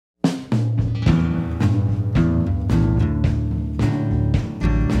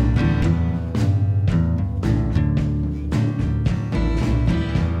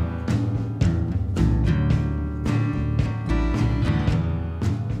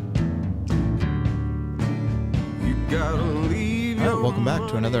welcome back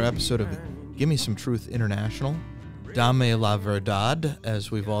to another episode of Gimme Some Truth International. Dame la verdad,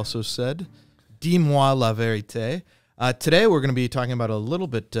 as we've also said. Dis-moi la vérité. Today we're going to be talking about a little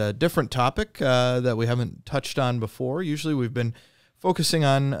bit different topic that we haven't touched on before. Usually we've been focusing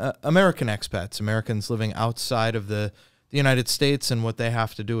on American expats, Americans living outside of the United States and what they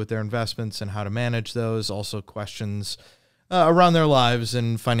have to do with their investments and how to manage those. Also questions around their lives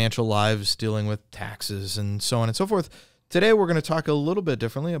and financial lives, dealing with taxes and so on and so forth. Today, we're going to talk a little bit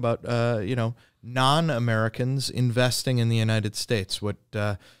differently about, non-Americans investing in the United States. What,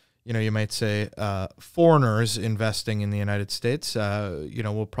 you might say foreigners investing in the United States.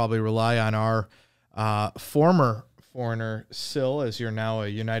 We'll probably rely on our former foreigner, Sil, as you're now a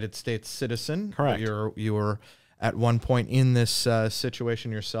United States citizen. Correct. You were at one point in this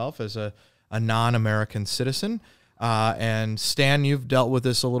situation yourself as a non-American citizen. And Stan, you've dealt with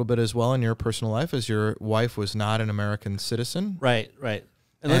this a little bit as well in your personal life, as your wife was not an American citizen. Right.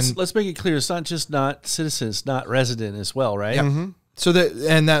 And let's make it clear, it's not just not citizen, it's not resident as well, right? Yeah. Mm-hmm. So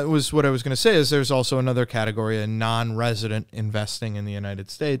that was what I was going to say, is there's also another category, a non-resident investing in the United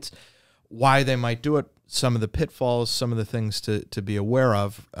States. Why they might do it, some of the pitfalls, some of the things to be aware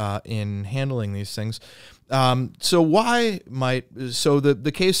of in handling these things. So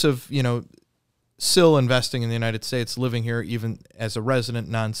the case of, Sil investing in the United States, living here even as a resident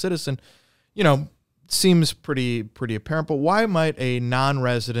non-citizen, seems pretty apparent. But why might a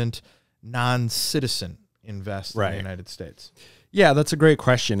non-resident non-citizen invest in the United States? Yeah, that's a great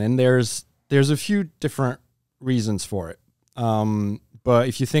question, and there's a few different reasons for it. But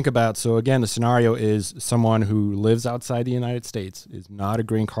if you think about, so again, the scenario is someone who lives outside the United States, is not a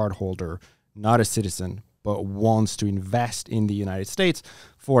green card holder, not a citizen, but wants to invest in the United States.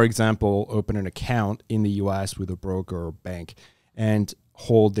 For example, open an account in the U.S. with a broker or bank and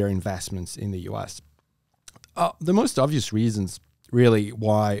hold their investments in the U.S. The most obvious reasons really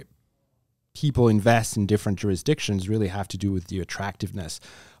why people invest in different jurisdictions really have to do with the attractiveness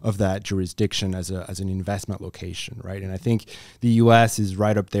of that jurisdiction as an investment location, right? And I think the U.S. is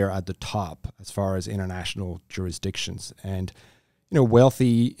right up there at the top as far as international jurisdictions. And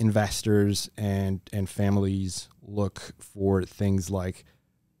wealthy investors and families look for things like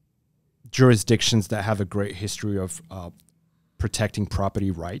jurisdictions that have a great history of protecting property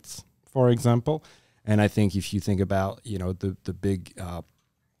rights, for example. And I think if you think about, the big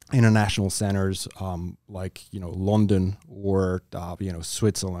international centers like, London or,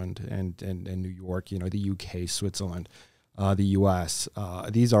 Switzerland and New York, the UK, Switzerland, the US,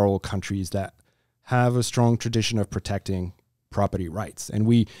 these are all countries that have a strong tradition of protecting property rights. And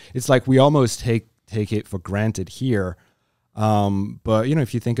it's like we almost take it for granted here. But,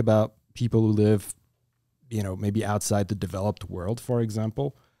 if you think about people who live, maybe outside the developed world, for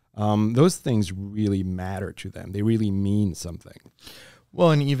example, those things really matter to them. They really mean something.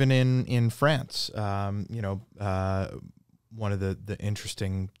 Well, and even in France, one of the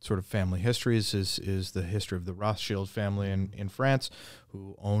interesting sort of family histories is the history of the Rothschild family in France,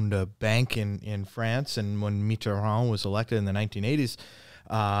 who owned a bank in France. And when Mitterrand was elected in the 1980s,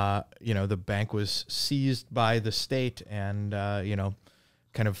 the bank was seized by the state and,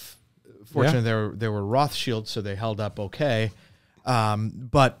 kind of fortunately there were Rothschilds, so they held up okay.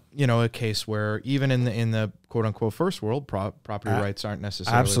 But, a case where even in the quote unquote first world, property rights aren't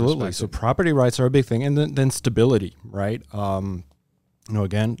necessarily absolutely respected. So property rights are a big thing. And then stability, right?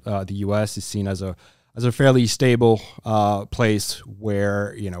 Again, the U.S. is seen as a fairly stable place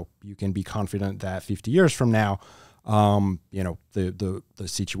where, you can be confident that 50 years from now, the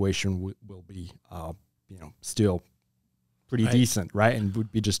situation will be, still pretty decent, right? And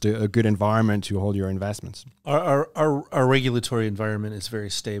would be just a good environment to hold your investments. Our regulatory environment is very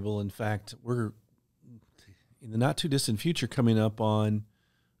stable. In fact, we're in the not too distant future coming up on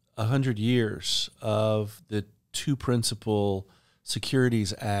 100 years of the two principal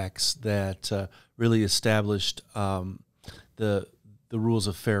securities acts that really established the rules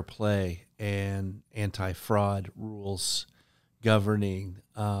of fair play and anti-fraud rules governing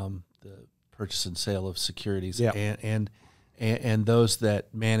the purchase and sale of securities, and those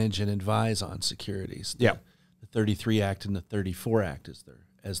that manage and advise on securities. The 33 Act and the 34 Act,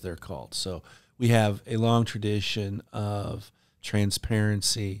 as they're called. So we have a long tradition of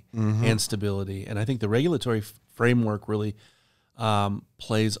transparency and stability, and I think the regulatory framework really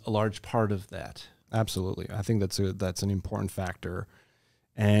plays a large part of that. Absolutely, I think that's an important factor,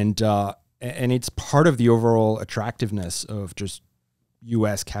 and it's part of the overall attractiveness of just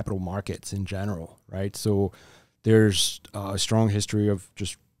U.S. capital markets in general, right? So there's a strong history of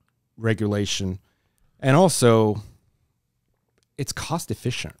just regulation, and also it's cost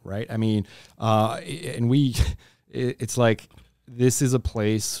efficient, right? I mean, it's like this is a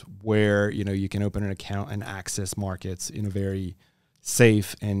place where, you can open an account and access markets in a very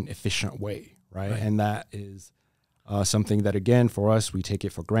safe and efficient way, right? And that is something that, again, for us, we take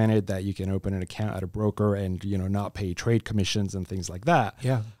it for granted that you can open an account at a broker and, not pay trade commissions and things like that.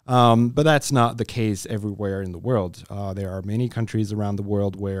 Yeah. But that's not the case everywhere in the world. There are many countries around the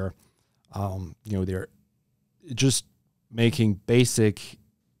world where, they're just making basic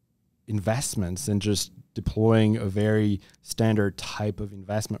investments and just deploying a very standard type of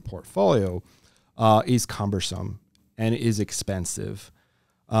investment portfolio is cumbersome and is expensive.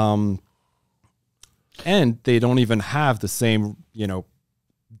 And they don't even have the same,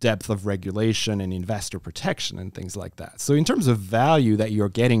 depth of regulation and investor protection and things like that. So in terms of value that you're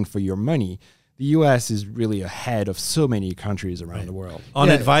getting for your money, the U.S. is really ahead of so many countries around the world. On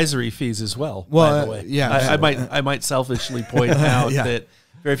advisory fees as well, by the way. Yeah. I might selfishly point out that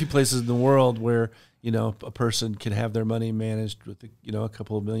very few places in the world where, a person can have their money managed with, a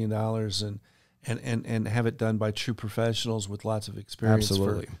couple of $1 million and have it done by true professionals with lots of experience.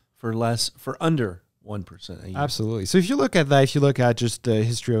 Absolutely. For under 1% a year. Absolutely. So if you look at that, if you look at just the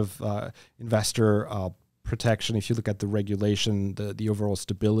history of investor protection, if you look at the regulation, the overall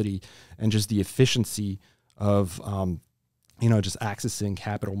stability, and just the efficiency of, just accessing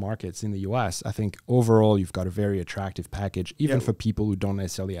capital markets in the U.S., I think overall you've got a very attractive package, even for people who don't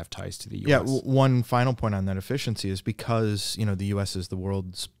necessarily have ties to the U.S. Yeah, one final point on that efficiency is because, the U.S. is the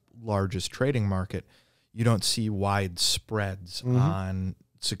world's largest trading market, you don't see wide spreads on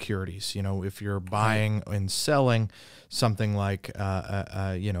securities. If you're buying and selling something like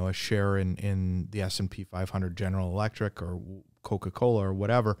a share in the S&P 500 General Electric or Coca-Cola or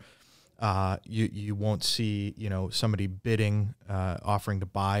whatever, you won't see somebody bidding, offering to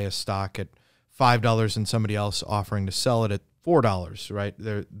buy a stock at $5 and somebody else offering to sell it at $4. Right,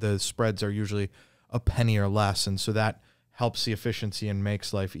 the spreads are usually a penny or less, and so that helps the efficiency and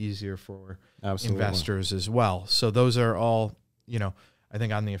makes life easier for investors as well. So those are all I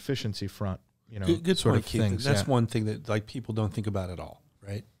think on the efficiency front, good sort point, of Keith. things. That's one thing that people don't think about at all,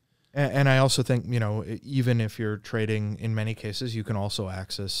 right? And I also think, even if you're trading, in many cases, you can also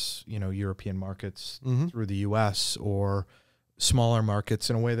access, European markets through the U.S. or smaller markets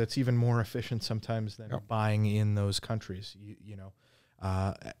in a way that's even more efficient sometimes than buying in those countries.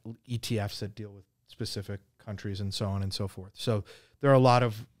 ETFs that deal with specific countries and so on and so forth. So there are a lot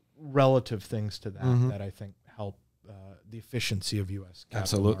of relative things to that that I think help the efficiency of U.S.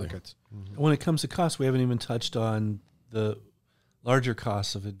 capital markets. When it comes to costs, we haven't even touched on the larger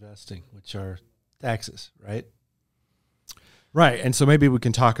costs of investing, which are taxes, right? Right. And so maybe we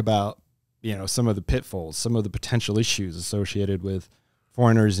can talk about, some of the pitfalls, some of the potential issues associated with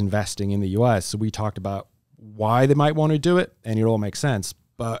foreigners investing in the U.S. So we talked about why they might want to do it, and it all makes sense.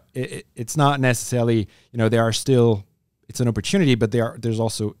 But it's not necessarily, there are still, it's an opportunity, but there's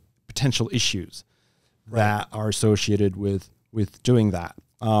also potential issues that are associated with doing that.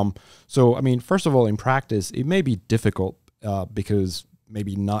 So, I mean, first of all, in practice, it may be difficult because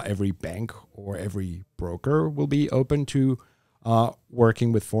maybe not every bank or every broker will be open to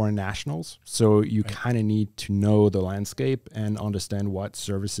working with foreign nationals. So you kind of need to know the landscape and understand what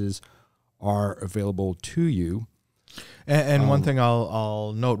services are available to you. And one thing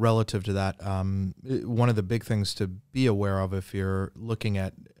I'll note relative to that, one of the big things to be aware of if you're looking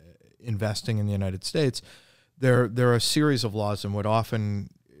at investing in the United States, there are a series of laws, and what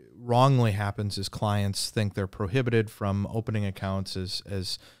often wrongly happens is clients think they're prohibited from opening accounts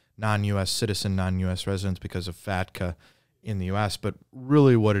as non-U.S. citizen, non-U.S. residents because of FATCA in the U.S. But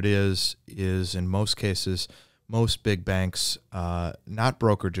really what it is in most cases, most big banks, not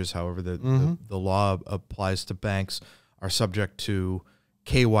brokerages, however, the law applies to banks, are subject to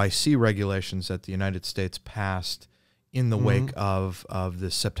KYC regulations that the United States passed in the wake of the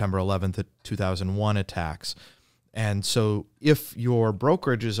September 11th, 2001 attacks. And so if your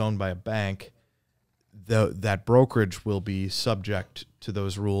brokerage is owned by a bank, that brokerage will be subject to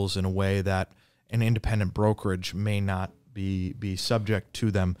those rules in a way that an independent brokerage may not be subject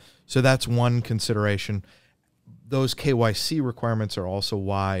to them. So that's one consideration. Those KYC requirements are also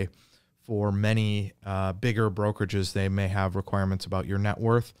why for many bigger brokerages, they may have requirements about your net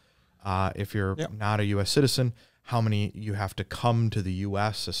worth. If you're not a U.S. citizen, how many you have to come to the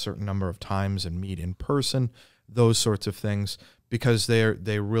U.S. a certain number of times and meet in person, those sorts of things, because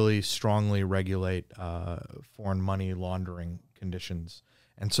they really strongly regulate foreign money laundering conditions.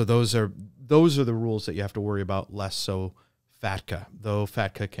 And so those are the rules that you have to worry about, less so FATCA, though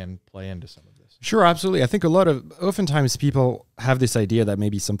FATCA can play into some of this. Sure, absolutely. I think oftentimes people have this idea that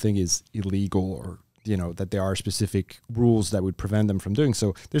maybe something is illegal or, that there are specific rules that would prevent them from doing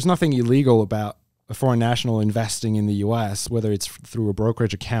so. There's nothing illegal about a foreign national investing in the U.S., whether it's through a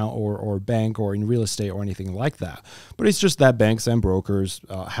brokerage account or bank or in real estate or anything like that. But it's just that banks and brokers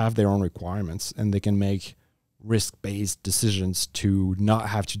have their own requirements, and they can make risk-based decisions to not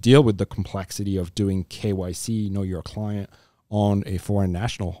have to deal with the complexity of doing KYC, know your client, on a foreign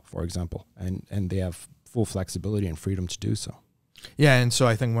national, for example. And they have full flexibility and freedom to do so. Yeah, and so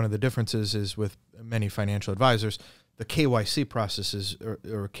I think one of the differences is with many financial advisors, the KYC process is,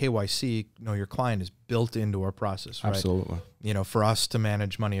 or KYC, know your client, is built into our process, right? Absolutely. You know, for us to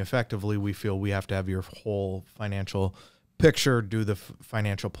manage money effectively, we feel we have to have your whole financial picture, do the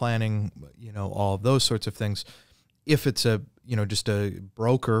financial planning, you know, all of those sorts of things. If it's a, you know, just a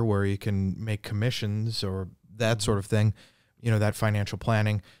broker where you can make commissions or that sort of thing, you know, that financial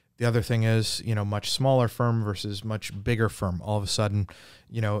planning. The other thing is, you know, much smaller firm versus much bigger firm. All of a sudden,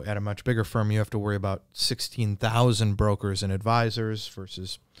 you know, at a much bigger firm, you have to worry about 16,000 brokers and advisors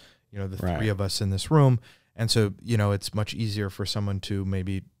versus, you know, the three of us in this room. And so, you know, it's much easier for someone to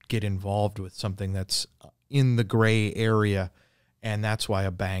maybe get involved with something that's in the gray area. And that's why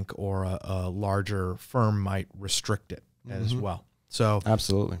a bank or a larger firm might restrict it as well. So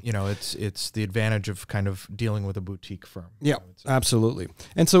absolutely, you know, it's the advantage of kind of dealing with a boutique firm. Yeah, absolutely.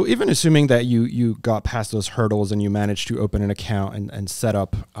 And so even assuming that you got past those hurdles and you managed to open an account and set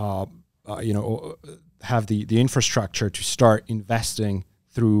up, you know, have the infrastructure to start investing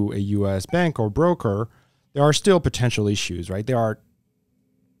through a U.S. bank or broker, there are still potential issues, right? There are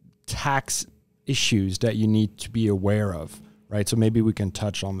tax issues that you need to be aware of, right? So maybe we can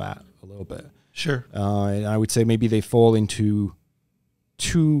touch on that a little bit. Sure. And I would say maybe they fall into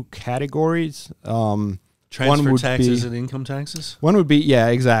two categories. Transfer taxes and income taxes? One would be, yeah,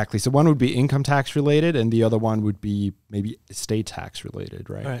 exactly. So one would be income tax related, and the other one would be maybe estate tax related,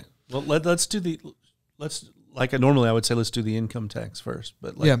 right? All right. Well, let's like normally I would say let's do the income tax first,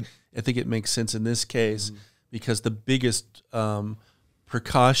 but I think it makes sense in this case because the biggest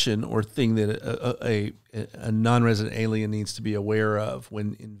precaution or thing that a non-resident alien needs to be aware of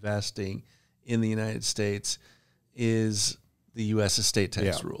when investing in the United States is the U.S. estate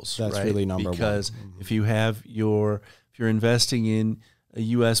tax rules. That's right? really number one. Because if you're investing in a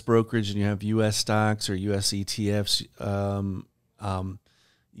U.S. brokerage and you have U.S. stocks or U.S. ETFs,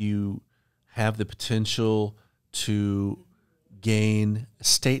 you have the potential to gain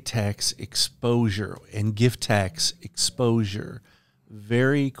estate tax exposure and gift tax exposure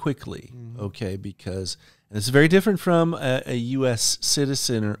very quickly. Okay, because and it's very different from a U.S.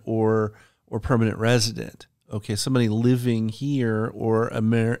 citizen or permanent resident. Okay, somebody living here or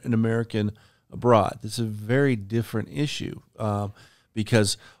an American abroad. This is a very different issue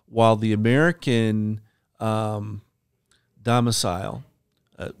because while the American domicile,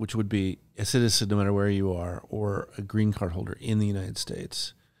 which would be a citizen no matter where you are, or a green card holder in the United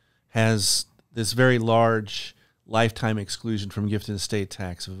States, has this very large lifetime exclusion from gift and estate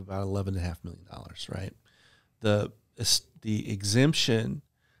tax of about $11.5 million, right? The exemption,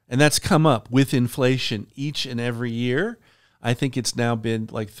 and that's come up with inflation each and every year. I think it's now been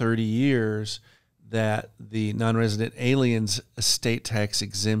like 30 years that the non-resident aliens estate tax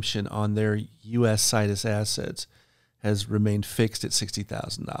exemption on their U.S. situs assets has remained fixed at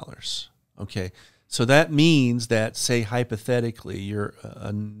 $60,000. Okay, so that means that, say, hypothetically, you're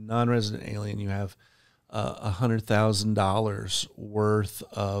a non-resident alien, you have $100,000 worth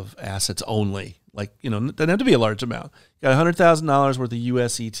of assets only. Like, you know, it doesn't have to be a large amount. You got $100,000 worth of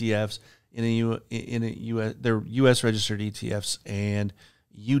U.S. ETFs in a U.S. They're U.S. registered ETFs, and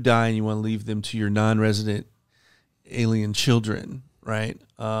you die and you want to leave them to your non-resident alien children, right?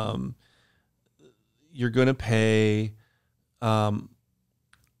 You're going to pay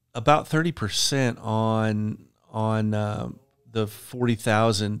about 30% on the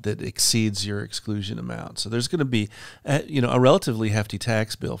 $40,000 that exceeds your exclusion amount. So there's going to be, a relatively hefty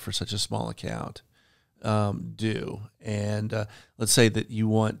tax bill for such a small account due. And let's say that you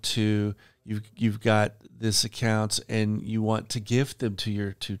want to, you've got this account and you want to gift them to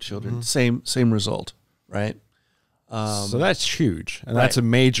your two children. Same result, right? So that's huge, and that's a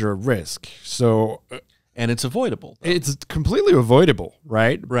major risk. So. And it's avoidable. It's completely avoidable,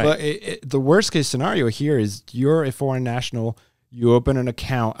 right? Right. But the worst case scenario here is you're a foreign national, you open an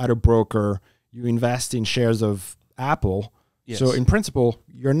account at a broker, you invest in shares of Apple. Yes. So in principle,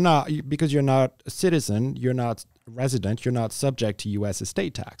 you're not, because you're not a citizen, you're not a resident, you're not subject to U.S.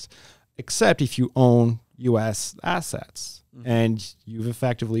 estate tax, except if you own U.S. assets. And you've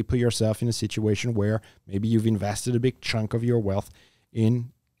effectively put yourself in a situation where maybe you've invested a big chunk of your wealth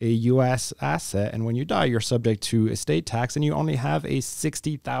in a U.S. asset, and when you die, you're subject to estate tax, and you only have a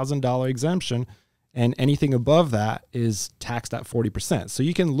 $60,000 exemption, and anything above that is taxed at 40%. So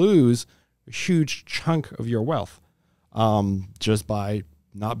you can lose a huge chunk of your wealth just by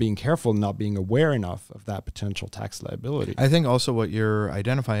not being careful, not being aware enough of that potential tax liability. I think also what you're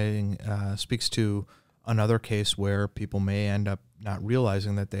identifying speaks to another case where people may end up not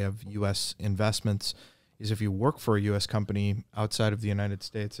realizing that they have U.S. investments is if you work for a U.S. company outside of the United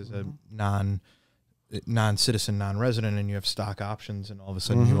States as a non-citizen, non-resident, and you have stock options, and all of a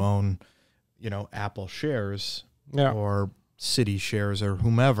sudden you own, Apple shares or Citi shares or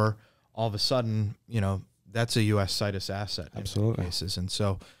whomever, all of a sudden, that's a U.S. situs asset. Absolutely. In cases. And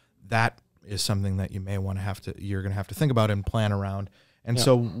so that is something that you may want to you're going to have to think about and plan around. And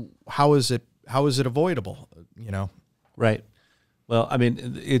so how is it avoidable? Right. Well, I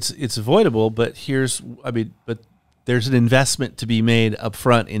mean, it's avoidable, but but there's an investment to be made up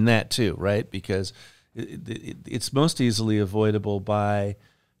front in that too, right? Because it's most easily avoidable by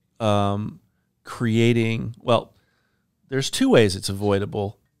creating, well, there's two ways it's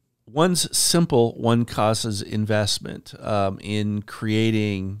avoidable. One's simple, one causes investment in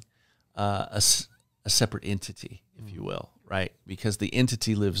creating a separate entity, if you will, right? Because the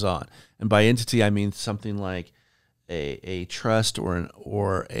entity lives on. And by entity, I mean something like a trust or an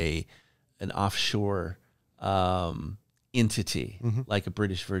offshore entity, like a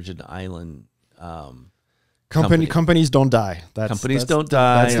British Virgin Island company. Companies don't die. Companies don't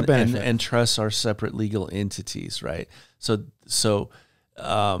die, that's the benefit. and trusts are separate legal entities, right? So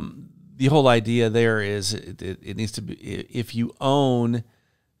the whole idea there is it needs to be, if you own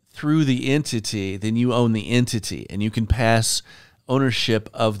through the entity, then you own the entity, and you can pass ownership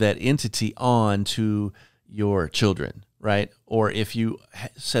of that entity on to your children, right? Or if you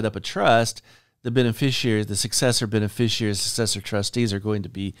set up a trust, the beneficiaries, the successor beneficiaries, successor trustees are going to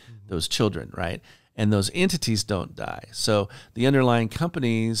be those children, right? And those entities don't die. So the underlying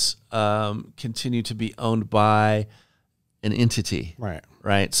companies continue to be owned by an entity,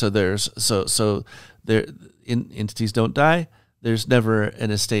 right? So entities don't die. There's never an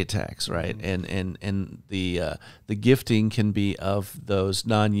estate tax, right? And the gifting can be of those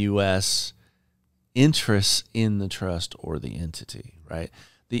non-U.S. interests in the trust or the entity, right?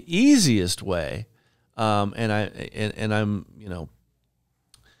 The easiest way,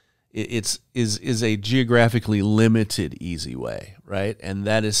 it's a geographically limited easy way, right? And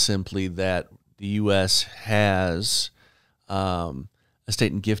that is simply that the U.S. has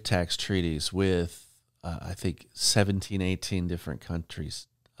estate and gift tax treaties with I think 17, 18 different countries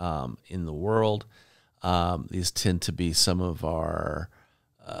in the world. These tend to be some of our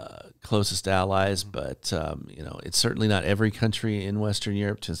closest allies, but it's certainly not every country in Western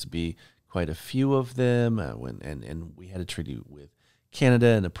Europe. It tends to be quite a few of them. And we had a treaty with Canada,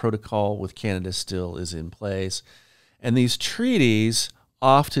 and a protocol with Canada still is in place. And these treaties,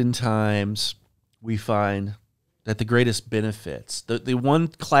 oftentimes, we find that the greatest benefits, the one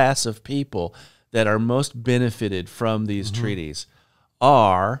class of people that are most benefited from these treaties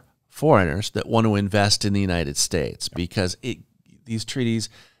are foreigners that want to invest in the United States, because these treaties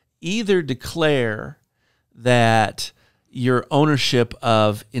either declare that your ownership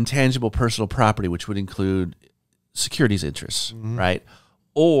of intangible personal property, which would include securities interests, right,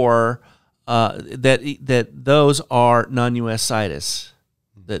 or that those are non-U.S. situs,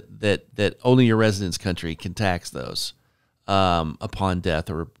 that only your residence country can tax those upon death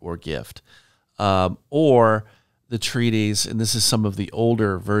or gift. Or the treaties, and this is some of the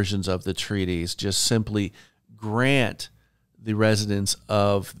older versions of the treaties, just simply grant the residents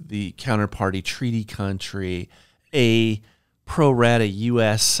of the counterparty treaty country a pro rata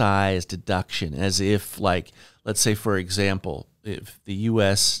U.S. size deduction, as if, like, let's say, for example, if the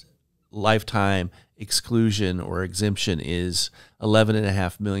U.S. lifetime exclusion or exemption is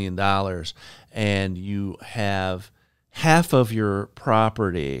 $11.5 million, and you have half of your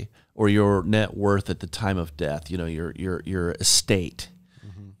property or your net worth at the time of death, your estate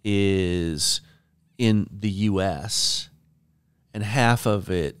is in the U.S., and half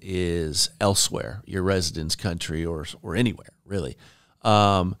of it is elsewhere, your residence country or anywhere, really,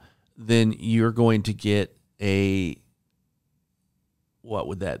 then you're going to get what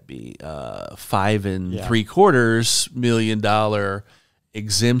would that be? $5.75 million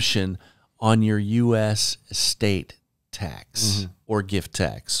exemption on your U.S. estate tax or gift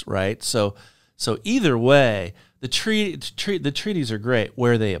tax, right? So either way, the treaties are great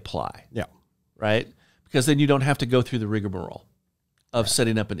where they apply, right? Because then you don't have to go through the rigmarole of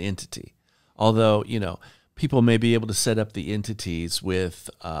setting up an entity. Although, people may be able to set up the entities with,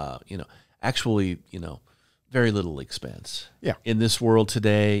 actually, very little expense. Yeah. In this world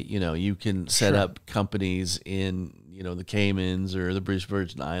today, you can set up companies in, the Caymans or the British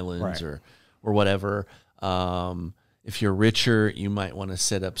Virgin Islands or whatever. If you're richer, you might want to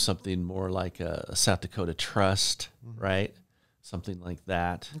set up something more like a South Dakota trust, right? Something like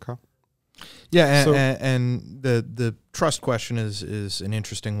that. Okay. Yeah, So- and the trust question is an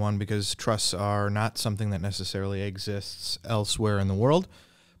interesting one because trusts are not something that necessarily exists elsewhere in the world.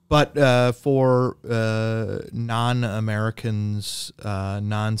 But for non-Americans,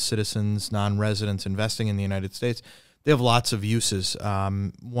 non-citizens, non-residents investing in the United States, they have lots of uses.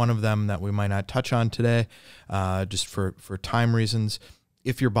 One of them that we might not touch on today, just for time reasons,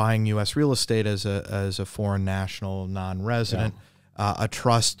 if you're buying U.S. real estate as a foreign national, non-resident, a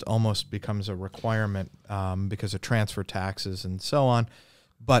trust almost becomes a requirement because of transfer taxes and so on.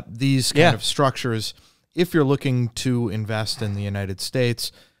 But these kind of structures, if you're looking to invest in the United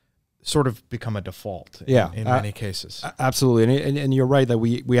States, sort of become a default in many cases. Absolutely. And you're right that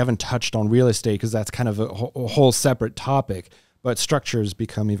we haven't touched on real estate because that's kind of a whole separate topic. But structures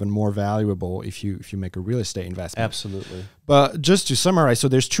become even more valuable if you make a real estate investment. Absolutely. But just to summarize, so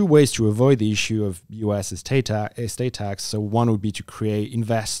there's two ways to avoid the issue of U.S. estate tax. So one would be to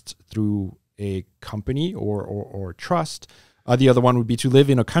invest through a company or trust. The other one would be to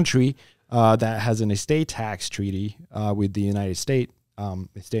live in a country that has an estate tax treaty with the United States,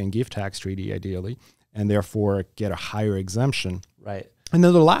 estate and gift tax treaty ideally, and therefore get a higher exemption. Right. And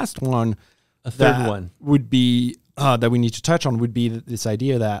then the last one, a third one would be that we need to touch on would be this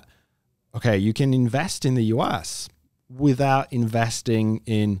idea that, okay, you can invest in the U.S. without investing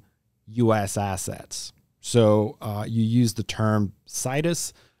in U.S. assets. So you use the term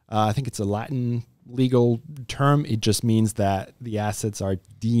situs. I think it's a Latin legal term. It just means that the assets are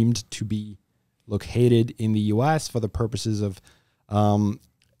deemed to be located in the U.S. for the purposes of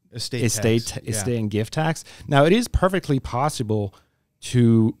estate and gift tax. Now, it is perfectly possible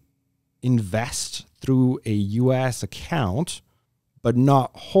to invest through a U.S. account, but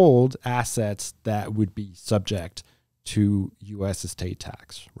not hold assets that would be subject to U.S. estate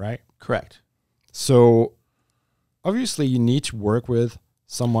tax, right? Correct. So obviously you need to work with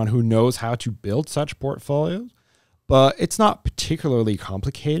someone who knows how to build such portfolios, but it's not particularly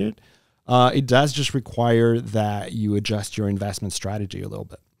complicated. It does just require that you adjust your investment strategy a little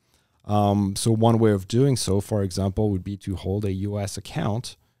bit. So one way of doing so, for example, would be to hold a U.S.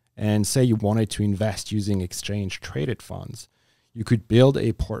 account and say you wanted to invest using exchange-traded funds. You could build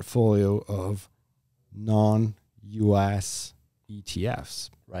a portfolio of non-U.S. ETFs,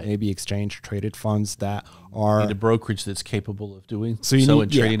 right? Maybe exchange-traded funds that are... You need a brokerage that's capable of doing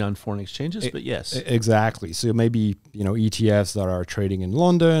trading on foreign exchanges, but yes. Exactly. So maybe, ETFs that are trading in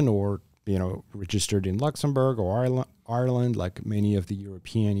London or, registered in Luxembourg or Ireland, like many of the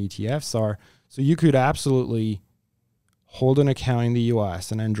European ETFs are. So you could absolutely hold an account in the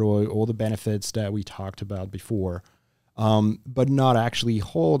U.S. and enjoy all the benefits that we talked about before, but not actually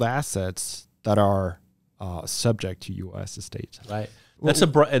hold assets that are subject to U.S. estate. Right. That's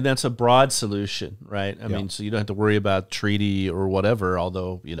a broad solution, right? I mean, so you don't have to worry about treaty or whatever,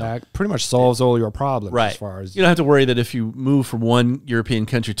 although, that pretty much solves all your problems. Right. As far as you don't have to worry that if you move from one European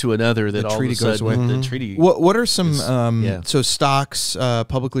country to another, that the all treaty of a sudden goes away. The treaty. What are some so stocks,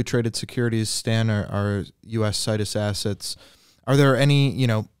 publicly traded securities, Stan, are U.S. situs assets? Are there any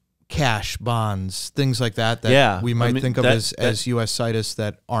cash, bonds, things like that we might think of as U.S. situs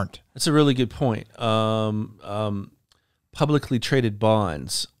that aren't? That's a really good point. Publicly traded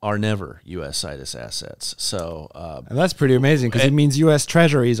bonds are never U.S. situs assets. So, and that's pretty amazing because it means U.S.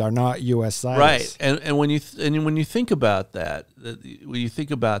 treasuries are not U.S. situs. Right. And when you think about that,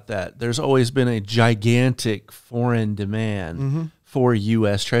 there's always been a gigantic foreign demand for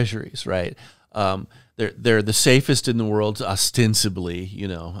U.S. treasuries, right? They're the safest in the world, ostensibly.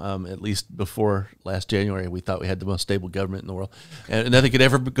 At least before last January, we thought we had the most stable government in the world, and nothing could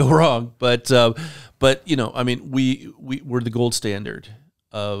ever go wrong. But we're the gold standard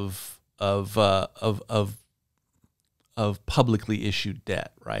of publicly issued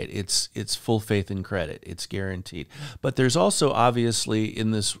debt, right? It's full faith and credit. It's guaranteed. But there's also obviously in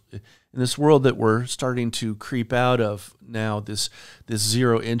this world that we're starting to creep out of now, this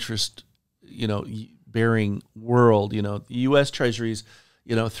zero interest, bearing world, the U.S. treasuries,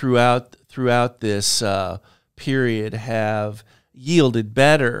 throughout this period have yielded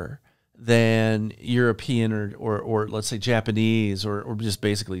better than European or let's say Japanese or just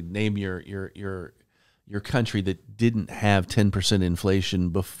basically name your country that didn't have 10% inflation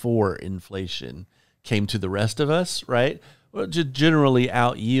before inflation came to the rest of us, right? Well, just generally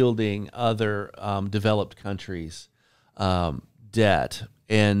out yielding other developed countries' debt.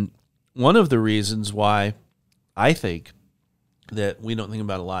 And one of the reasons why I think that we don't think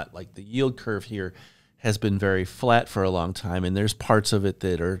about a lot, like the yield curve here has been very flat for a long time, and there's parts of it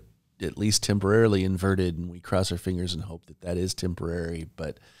that are at least temporarily inverted, and we cross our fingers and hope that that is temporary.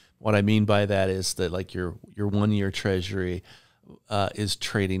 But what I mean by that is that like your 1 year treasury is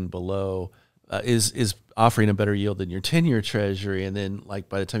trading below, is offering a better yield than your 10-year treasury, and then like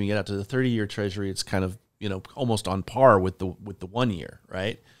by the time you get out to the 30-year treasury, it's kind of almost on par with the 1 year,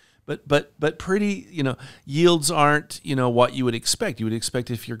 right? But pretty, yields aren't, what you would expect. You would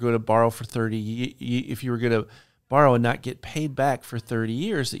expect if you're going to borrow for 30, if you were going to borrow and not get paid back for 30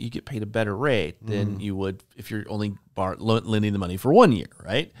 years, that you get paid a better rate than you would if you're only lending the money for 1 year,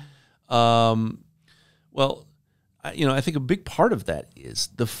 right? Well, I think a big part of that is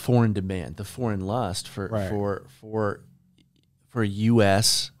the foreign demand, the foreign lust for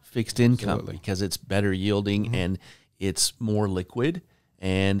U.S. fixed income. Absolutely. Because it's better yielding and it's more liquid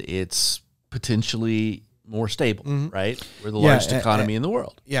and it's potentially more stable, right? We're the largest economy in the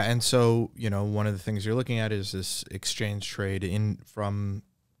world. Yeah, and so, one of the things you're looking at is this exchange trade from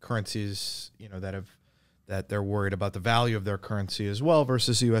currencies, that they're worried about the value of their currency as well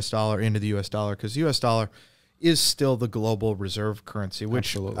versus U.S. dollar into the U.S. dollar, because U.S. dollar is still the global reserve currency,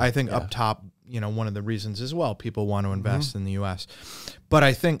 which I think up top, one of the reasons as well, people want to invest in the U.S. But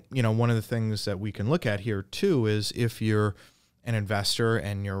I think, one of the things that we can look at here too is if you're an investor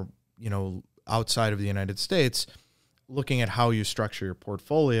and you're, outside of the United States, looking at how you structure your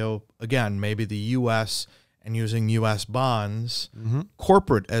portfolio, again, maybe the U.S. and using U.S. bonds,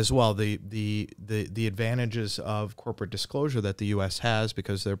 corporate as well, the advantages of corporate disclosure that the U.S. has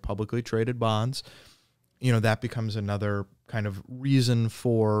because they're publicly traded bonds, that becomes another kind of reason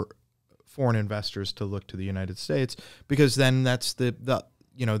for foreign investors to look to the United States, because then that's the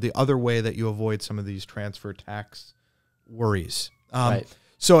other way that you avoid some of these transfer tax worries. Right.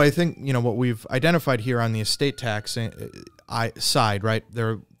 So I think, what we've identified here on the estate tax side, right, there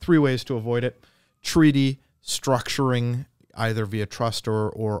are 3 ways to avoid it: treaty, structuring either via trust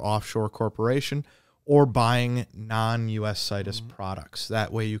or offshore corporation, or buying non-U.S. situs products.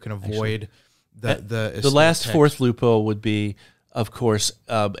 That way you can avoid the last tax. Fourth loophole would be, of course,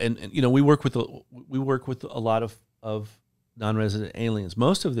 we work with a lot of non-resident aliens.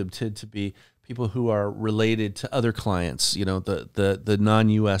 Most of them tend to be people who are related to other clients, the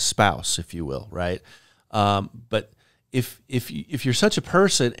non-U.S. spouse, if you will, right? But if you're such a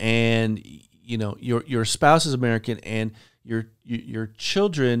person and your spouse is American and your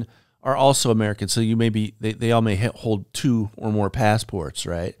children are also American, so you may be they all may hold 2 or more passports,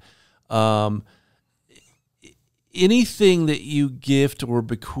 right? Anything that you gift or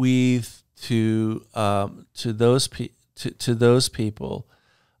bequeath to those people.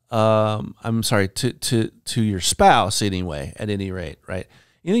 I'm sorry, to your spouse anyway, at any rate, right?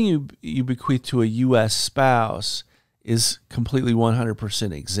 Anything you bequeath to a U.S. spouse is completely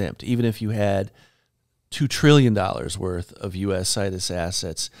 100% exempt, even if you had $2 trillion worth of U.S. situs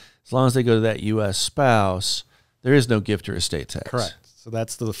assets. As long as they go to that U.S. spouse, there is no gift or estate tax. Correct. So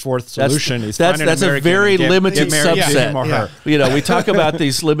that's the fourth solution. That's a very limited subset. Yeah. We talk about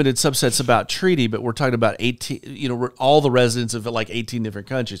these limited subsets about treaty, but we're talking about 18. We're all the residents of like 18 different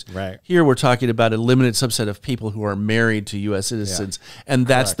countries. Right. Here we're talking about a limited subset of people who are married to U.S. citizens, and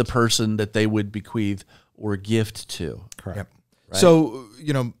that's the person that they would bequeath or gift to. Correct. Yep. Right? So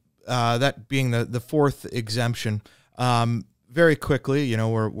that being the fourth exemption, very quickly,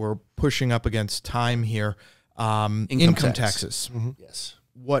 we're pushing up against time here. Income taxes. Yes.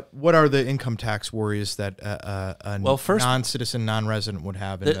 What are the income tax worries that a non-citizen, non-resident would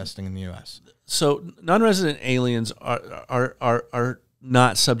have investing in the U.S.? So non-resident aliens are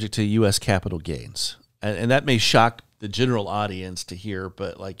not subject to U.S. capital gains, and that may shock the general audience to hear.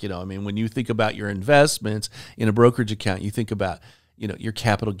 But when you think about your investments in a brokerage account, you think about your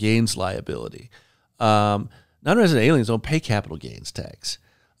capital gains liability. Non-resident aliens don't pay capital gains tax.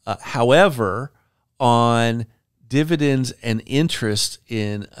 However, on dividends and interest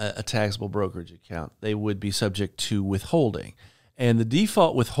in a taxable brokerage account, they would be subject to withholding. And the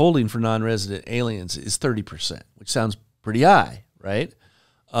default withholding for non-resident aliens is 30%, which sounds pretty high, right?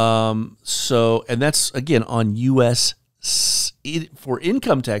 And that's, again, on U.S., for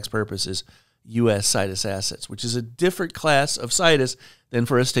income tax purposes, U.S. situs assets, which is a different class of situs than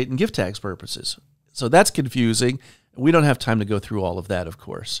for estate and gift tax purposes. So that's confusing. We don't have time to go through all of that, of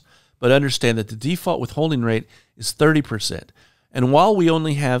course. But understand that the default withholding rate is 30%. And while we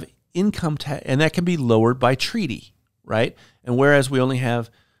only have income tax, and that can be lowered by treaty, right? And whereas we only have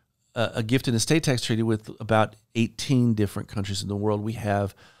a gift and estate tax treaty with about 18 different countries in the world, we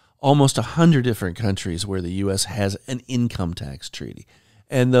have almost 100 different countries where the U.S. has an income tax treaty.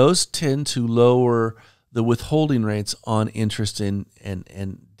 And those tend to lower the withholding rates on interest and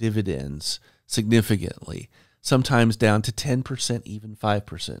dividends significantly. sometimes down to 10%, even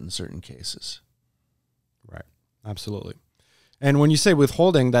 5% in certain cases. Right. Absolutely. And when you say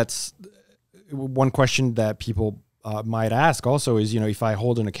withholding, that's one question that people might ask also is, if I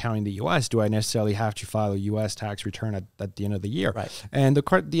hold an account in the U.S., do I necessarily have to file a U.S. tax return at the end of the year? Right. And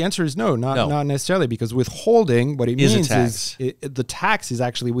the answer is no, not necessarily, because withholding, what it means is the tax is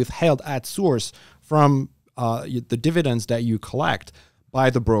actually withheld at source from the dividends that you collect by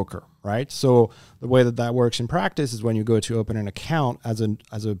the broker, right? So the way that works in practice is when you go to open an account as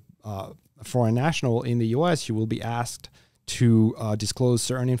a foreign national in the U.S., you will be asked to disclose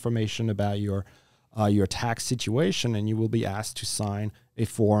certain information about your tax situation, and you will be asked to sign a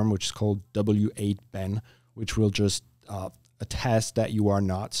form which is called W-8-BEN, which will just attest that you are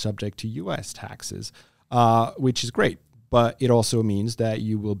not subject to U.S. taxes, which is great. But it also means that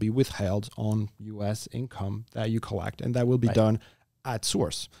you will be withheld on U.S. income that you collect, and that will be done at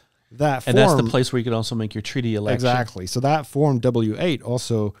source. That's the place where you can also make your treaty election. Exactly. So that form W-8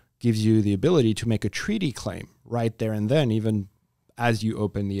 also gives you the ability to make a treaty claim right there and then, even as you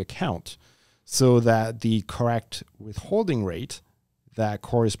open the account, so that the correct withholding rate that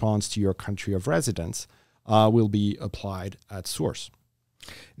corresponds to your country of residence will be applied at source.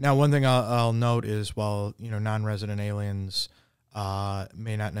 Now, one thing I'll note is while non-resident aliens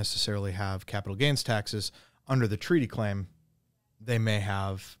may not necessarily have capital gains taxes, under the treaty claim, they may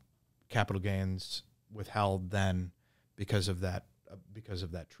have capital gains withheld then because of that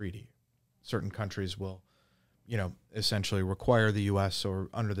treaty. Certain countries will, essentially require the U.S. or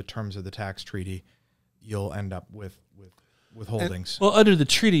under the terms of the tax treaty, you'll end up with withholdings. Well, under the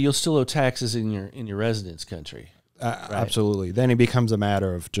treaty, you'll still owe taxes in your residence country. Right. Absolutely. Then it becomes a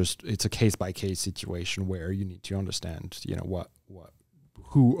matter of it's a case-by-case situation where you need to understand,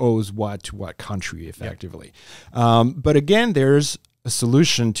 who owes what to what country effectively. Yep. But again, there's a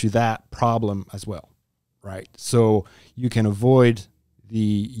solution to that problem as well, right? So you can avoid the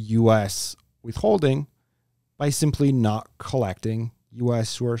U.S. withholding by simply not collecting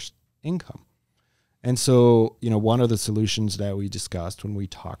U.S. sourced income. And so, one of the solutions that we discussed when we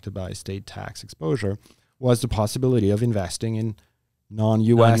talked about estate tax exposure was the possibility of investing in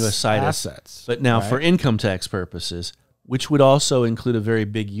non-U.S. assets. But now for income tax purposes, which would also include a very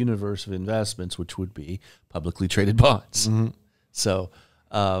big universe of investments, which would be publicly traded bonds. Mm-hmm. So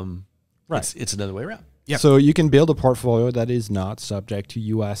it's another way around. Yep. So you can build a portfolio that is not subject to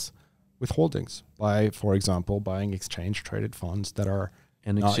U.S. withholdings by, for example, buying exchange-traded funds that are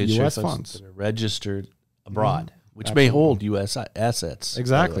not U.S. funds. That are registered abroad, which may hold U.S. assets.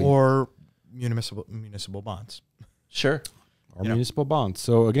 Exactly. Or municipal bonds. Sure. Or municipal bonds.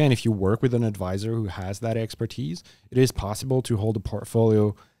 So again, if you work with an advisor who has that expertise, it is possible to hold a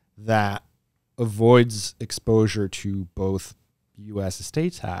portfolio that avoids exposure to both U.S.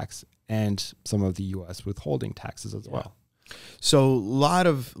 estate tax and some of the U.S. withholding taxes as well. So a lot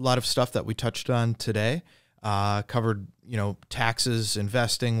of stuff that we touched on today covered, taxes,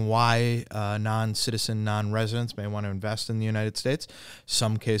 investing, why non-citizen, non-residents may want to invest in the United States.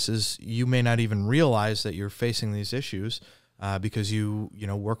 Some cases you may not even realize that you're facing these issues because you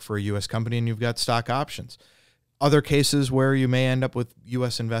work for a U.S. company and you've got stock options. Other cases where you may end up with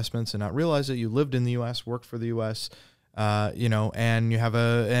U.S. investments and not realize that you lived in the U.S., worked for the U.S., and you have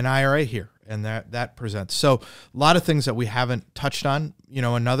an IRA here, and that presents. So a lot of things that we haven't touched on.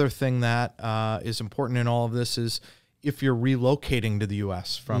 Another thing that is important in all of this is if you're relocating to the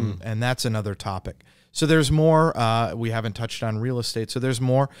U.S. and that's another topic. So there's more. We haven't touched on real estate, so there's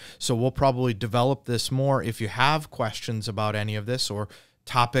more. So we'll probably develop this more. If you have questions about any of this or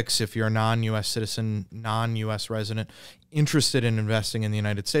topics, if you're a non-U.S. citizen, non-U.S. resident, interested in investing in the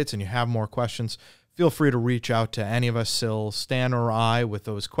United States, and you have more questions, feel free to reach out to any of us, Sil, Stan, or I, with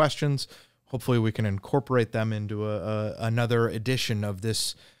those questions. Hopefully we can incorporate them into another edition of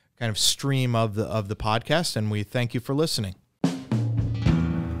this kind of stream of the podcast, and we thank you for listening.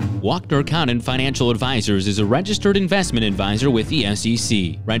 Walkner Condon Financial Advisors is a registered investment advisor with the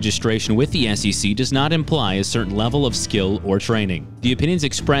SEC. Registration with the SEC does not imply a certain level of skill or training. The opinions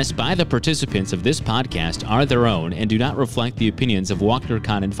expressed by the participants of this podcast are their own and do not reflect the opinions of Walkner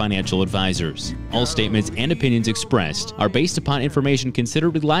Condon Financial Advisors. All statements and opinions expressed are based upon information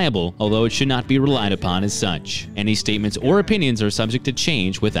considered reliable, although it should not be relied upon as such. Any statements or opinions are subject to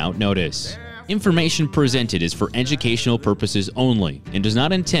change without notice. Information presented is for educational purposes only and does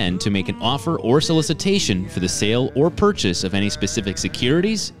not intend to make an offer or solicitation for the sale or purchase of any specific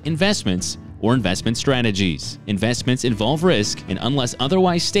securities, investments, or investment strategies. Investments involve risk and, unless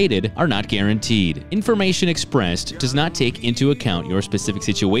otherwise stated, are not guaranteed. Information expressed does not take into account your specific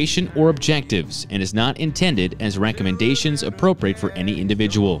situation or objectives and is not intended as recommendations appropriate for any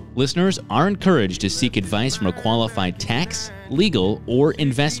individual. Listeners are encouraged to seek advice from a qualified tax, legal, or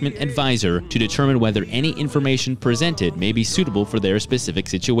investment advisor to determine whether any information presented may be suitable for their specific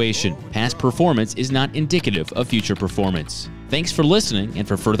situation. Past performance is not indicative of future performance. Thanks for listening, and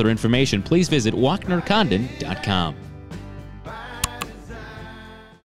for further information, please visit WalknerCondon.com.